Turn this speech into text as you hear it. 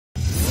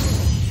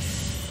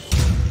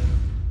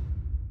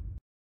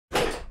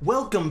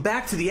Welcome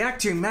back to the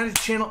Actery Magic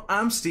channel.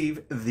 I'm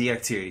Steve, the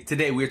Actery.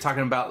 Today we are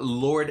talking about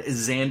Lord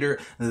Xander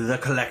the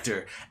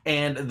Collector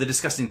and the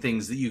disgusting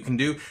things that you can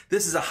do.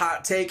 This is a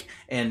hot take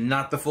and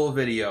not the full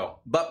video.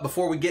 But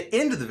before we get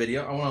into the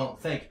video, I want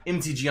to thank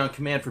MTG On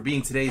Command for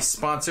being today's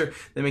sponsor.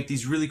 They make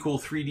these really cool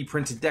 3D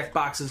printed deck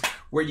boxes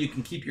where you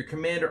can keep your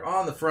commander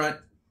on the front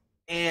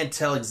and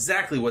tell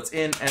exactly what's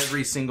in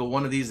every single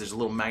one of these. There's a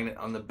little magnet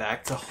on the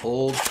back to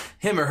hold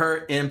him or her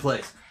in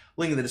place.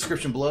 Link in the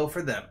description below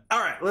for them. All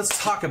right,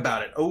 let's talk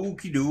about it.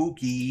 Okie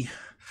dokie.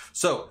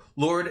 So,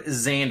 Lord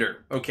Xander.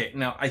 Okay,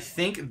 now I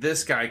think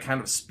this guy kind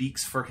of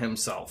speaks for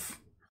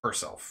himself.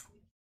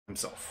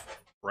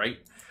 Himself, right?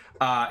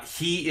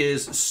 He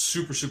is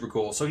super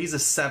cool. So he's a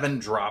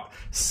 7-drop,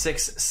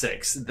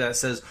 6/6 that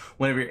says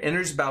whenever he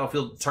enters the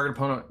battlefield, target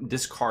opponent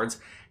discards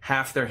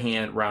half their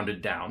hand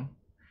rounded down.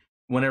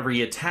 Whenever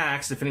he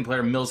attacks, defending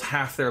player mills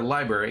half their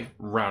library,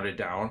 rounded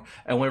down.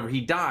 And whenever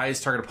he dies,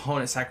 target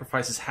opponent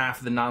sacrifices half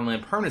of the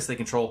non-land permanents they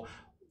control,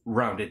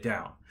 rounded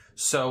down.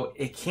 So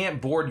it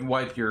can't board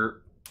wipe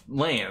your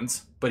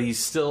lands, but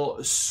he's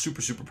still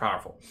super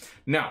powerful.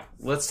 Now,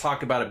 let's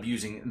talk about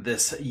abusing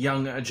this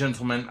young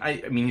gentleman.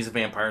 I mean, he's a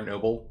vampire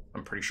noble.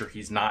 I'm pretty sure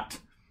he's not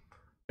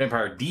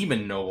vampire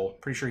demon noble.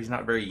 Pretty sure he's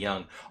not very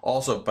young.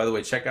 Also, by the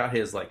way, check out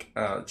his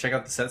check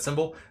out the set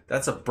symbol.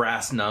 That's a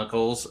brass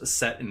knuckles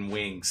set in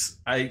wings.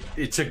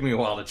 It took me a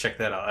while to check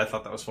that out. I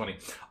thought that was funny.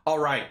 All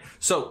right,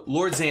 so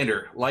Lord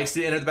Xander likes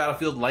to enter the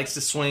battlefield, likes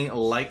to swing,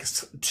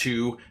 likes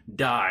to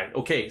die.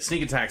 Okay,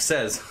 sneak attack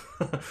says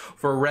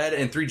for a red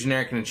and 3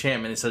 generic and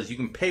enchantment, it says you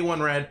can pay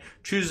 1 red,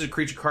 choose a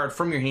creature card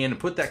from your hand, and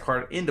put that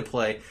card into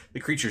play. The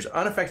creature is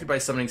unaffected by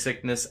summoning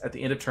sickness. At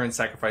the end of turn,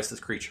 sacrifice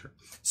this creature.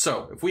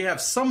 So if we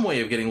have some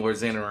way of getting Lord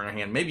Xander in our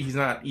hand, maybe he's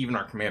not even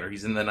our commander,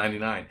 he's in the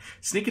 99.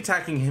 Sneak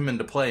attacking him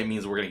into play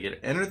means we're going to get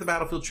enter the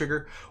battlefield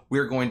trigger,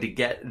 we're going to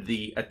get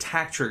the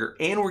attack trigger,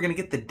 and we're going to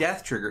get the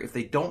death trigger if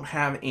they don't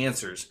have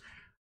answers.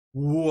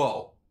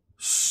 Whoa.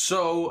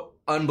 So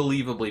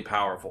unbelievably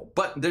powerful.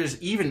 But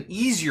there's even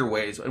easier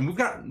ways, and we've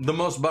got the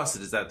most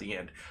busted is at the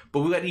end,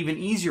 but we've got even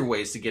easier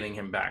ways to getting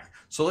him back.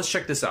 So let's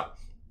check this out.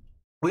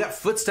 We got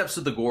Footsteps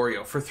of the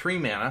Goryo. For 3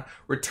 mana,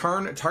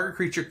 return a target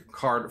creature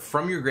card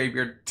from your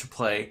graveyard to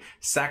play,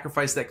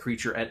 sacrifice that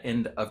creature at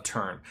end of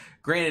turn.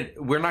 Granted,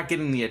 we're not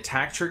getting the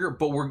attack trigger,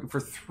 but for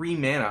 3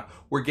 mana,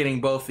 we're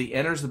getting both the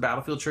enters the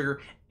battlefield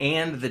trigger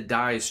and the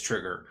dies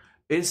trigger.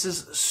 This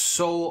is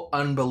so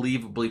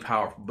unbelievably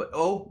powerful. But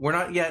oh, we're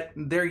not yet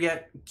there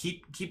yet.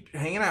 Keep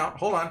hanging out.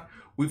 Hold on.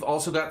 We've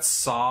also got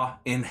Saw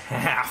in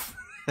Half.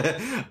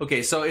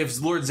 Okay, so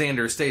if Lord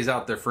Xander stays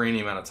out there for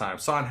any amount of time,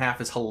 Saw in Half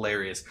is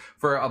hilarious.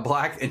 For a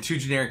black and 2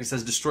 generic, it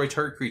says destroy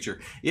target creature.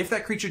 If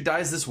that creature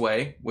dies this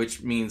way,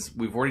 which means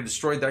we've already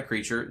destroyed that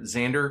creature,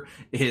 Xander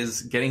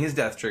is getting his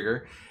death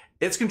trigger.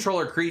 Its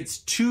controller creates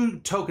 2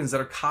 tokens that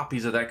are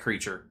copies of that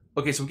creature.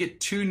 Okay, so we get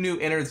 2 new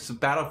enter the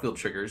battlefield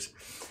triggers.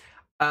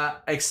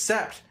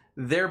 Except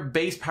their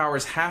base power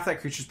is half that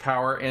creature's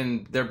power,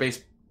 and their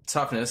base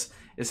toughness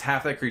is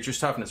half that creature's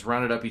toughness,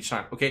 rounded up each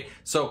time. Okay,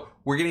 so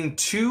we're getting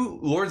 2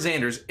 Lord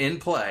Xanders in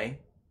play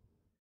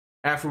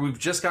after we've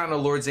just gotten a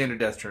Lord Xander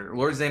death trigger.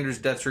 Lord Xander's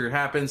death trigger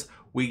happens,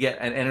 we get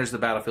an enters the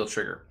battlefield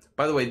trigger.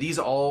 By the way, these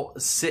all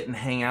sit and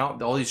hang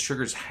out. All these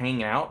triggers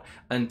hang out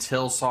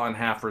until Saw in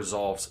Half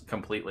resolves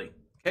completely.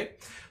 Okay,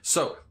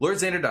 so Lord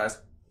Xander dies.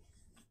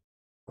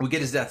 We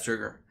get his death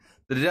trigger.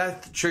 The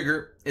death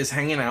trigger is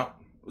hanging out.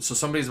 So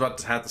somebody's about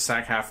to have to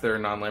sack half their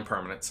non-land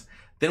permanents.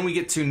 Then we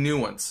get 2 new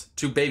ones,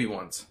 2 baby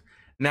ones.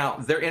 Now,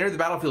 their enter the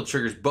battlefield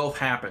triggers both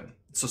happen.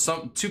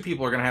 So 2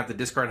 people are going to have to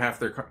discard half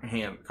their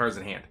cards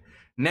in hand.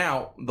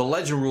 Now, the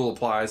legend rule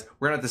applies.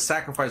 We're going to have to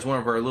sacrifice one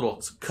of our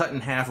little cut in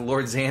half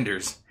Lord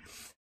Xanders.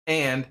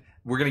 And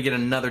we're going to get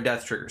another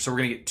death trigger. So we're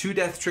going to get 2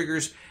 death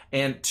triggers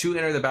and 2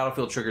 enter the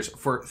battlefield triggers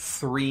for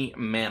 3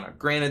 mana.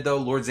 Granted, though,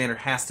 Lord Xander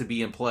has to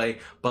be in play,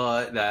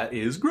 but that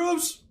is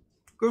gross.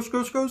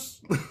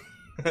 Gross.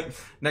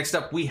 Next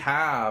up, we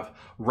have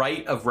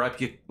Right of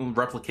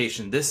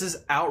Replication. This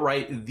is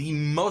outright the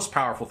most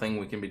powerful thing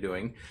we can be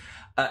doing,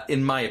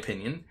 in my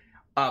opinion.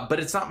 But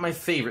it's not my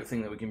favorite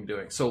thing that we can be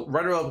doing. So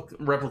Right of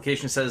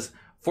Replication says,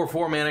 for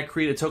 4 mana,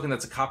 create a token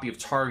that's a copy of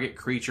target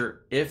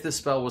creature. If the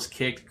spell was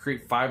kicked,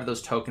 create 5 of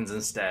those tokens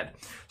instead.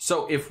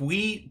 So if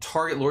we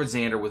target Lord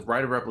Xander with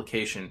Right of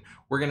Replication,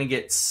 we're going to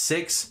get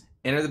 6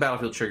 enter the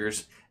battlefield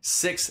triggers,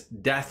 6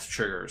 death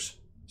triggers.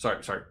 Sorry,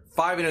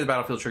 5 enter the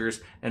battlefield triggers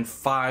and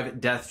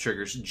 5 death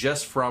triggers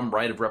just from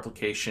Right of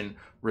Replication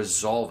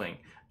resolving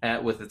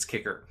with its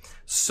kicker.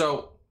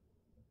 So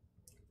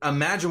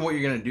imagine what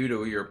you're going to do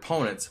to your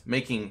opponents,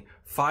 making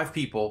 5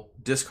 people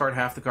discard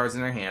half the cards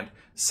in their hand,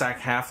 sack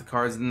half the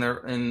cards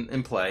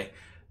in play.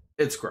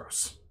 It's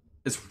gross.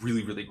 It's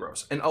really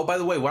gross. And oh, by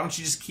the way, why don't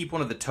you just keep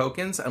one of the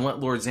tokens and let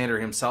Lord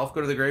Xander himself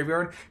go to the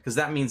graveyard? Because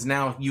that means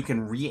now you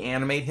can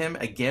reanimate him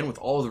again with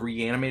all the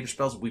reanimator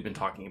spells we've been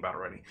talking about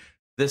already.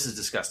 This is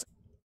disgusting.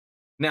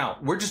 Now,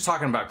 we're just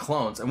talking about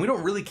clones, and we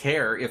don't really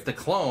care if the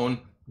clone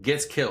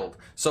gets killed.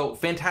 So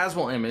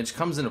Phantasmal Image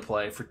comes into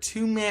play for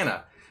 2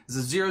 mana. It's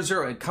a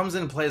 0/0. It comes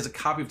into play as a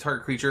copy of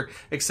target creature,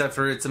 except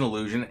for it's an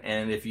illusion,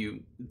 and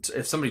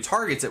if somebody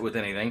targets it with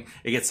anything,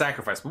 it gets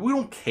sacrificed. But we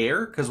don't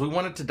care, because we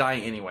want it to die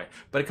anyway.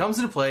 But it comes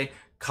into play,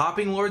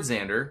 copying Lord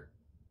Xander,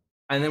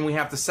 and then we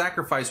have to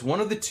sacrifice one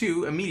of the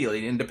two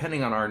immediately, and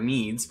depending on our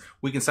needs,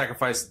 we can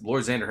sacrifice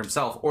Lord Xander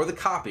himself, or the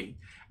copy.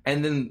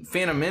 And then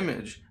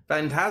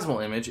Phantasmal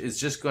Image is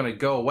just going to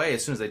go away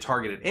as soon as they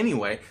target it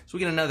anyway, so we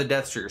get another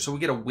death trigger, so we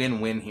get a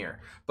win-win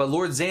here. But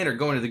Lord Xander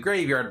going to the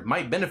graveyard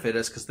might benefit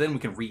us, because then we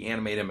can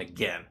reanimate him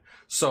again.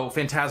 So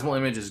Phantasmal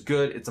Image is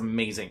good, it's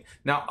amazing.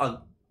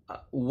 Now,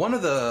 one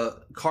of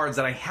the cards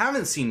that I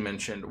haven't seen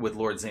mentioned with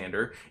Lord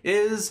Xander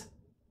is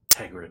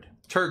Tergrid,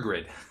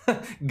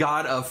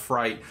 God of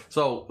Fright.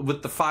 So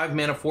with the 5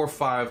 mana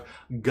 4/5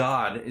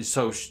 God,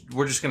 so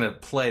we're just going to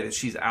play that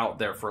she's out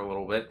there for a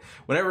little bit.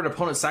 Whenever an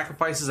opponent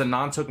sacrifices a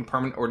non-token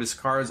permanent or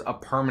discards a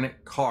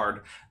permanent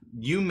card,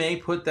 you may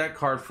put that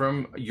card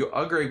from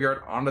a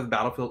graveyard onto the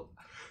battlefield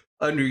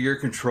under your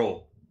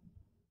control.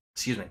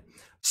 Excuse me.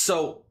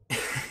 So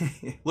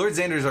Lord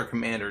Xander is our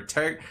commander.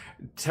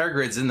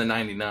 Tergrid's in the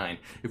 99.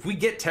 If we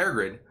get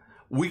Tergrid,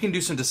 we can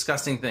do some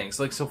disgusting things.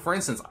 Like, so for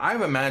instance,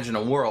 I've imagined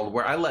a world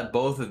where I let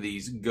both of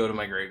these go to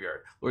my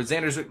graveyard. Lord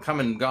Xander's come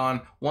and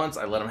gone once,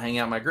 I let him hang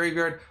out in my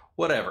graveyard,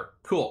 whatever.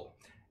 Cool.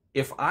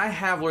 If I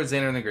have Lord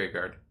Xander in the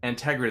graveyard and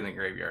Tergrid in the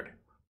graveyard,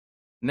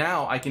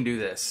 now I can do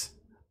this.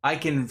 I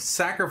can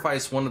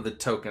sacrifice one of the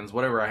tokens,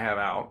 whatever I have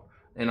out.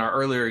 In our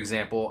earlier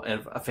example,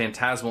 a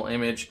Phantasmal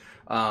Image,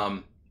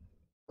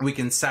 we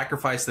can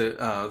sacrifice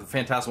the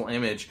Phantasmal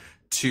Image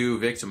to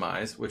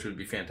victimize, which would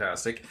be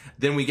fantastic.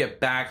 Then we get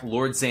back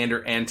Lord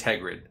Xander and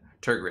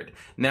Tergrid.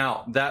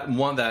 Now,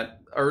 that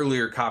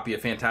earlier copy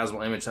of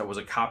Phantasmal Image that was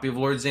a copy of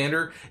Lord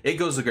Xander, it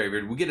goes to the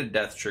graveyard, we get a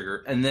death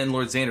trigger, and then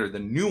Lord Xander, the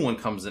new one,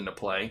 comes into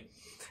play,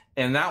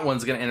 and that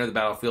one's going to enter the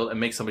battlefield and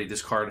make somebody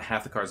discard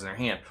half the cards in their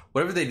hand.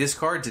 Whatever they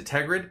discard to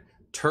Tergrid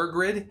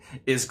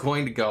is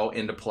going to go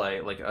into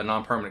play, like a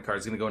non-permanent card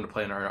is going to go into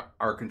play in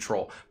our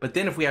control. But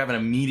then if we have an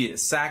immediate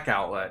sack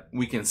outlet,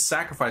 we can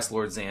sacrifice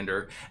Lord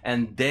Xander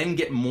and then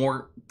get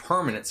more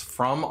permanents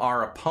from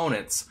our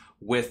opponents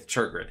with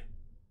Tergrid.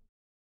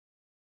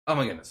 Oh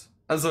my goodness.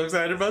 I'm so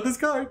excited about this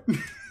card.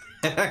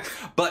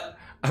 But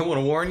I want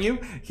to warn you,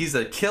 he's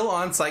a kill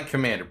on-site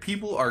commander.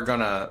 People are going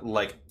to,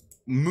 like,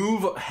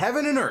 move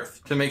heaven and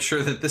earth to make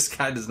sure that this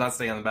guy does not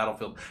stay on the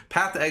battlefield.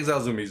 Path to Exile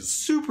is going to be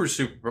super,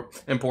 super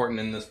important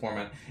in this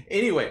format.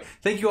 Anyway,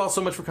 thank you all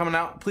so much for coming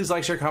out. Please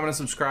like, share, comment, and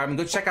subscribe. And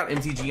go check out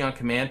MTG On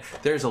Command.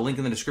 There's a link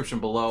in the description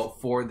below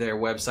for their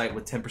website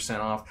with 10%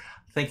 off.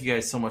 Thank you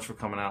guys so much for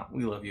coming out.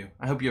 We love you.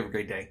 I hope you have a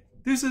great day.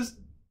 Deuces.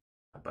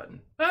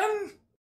 Button.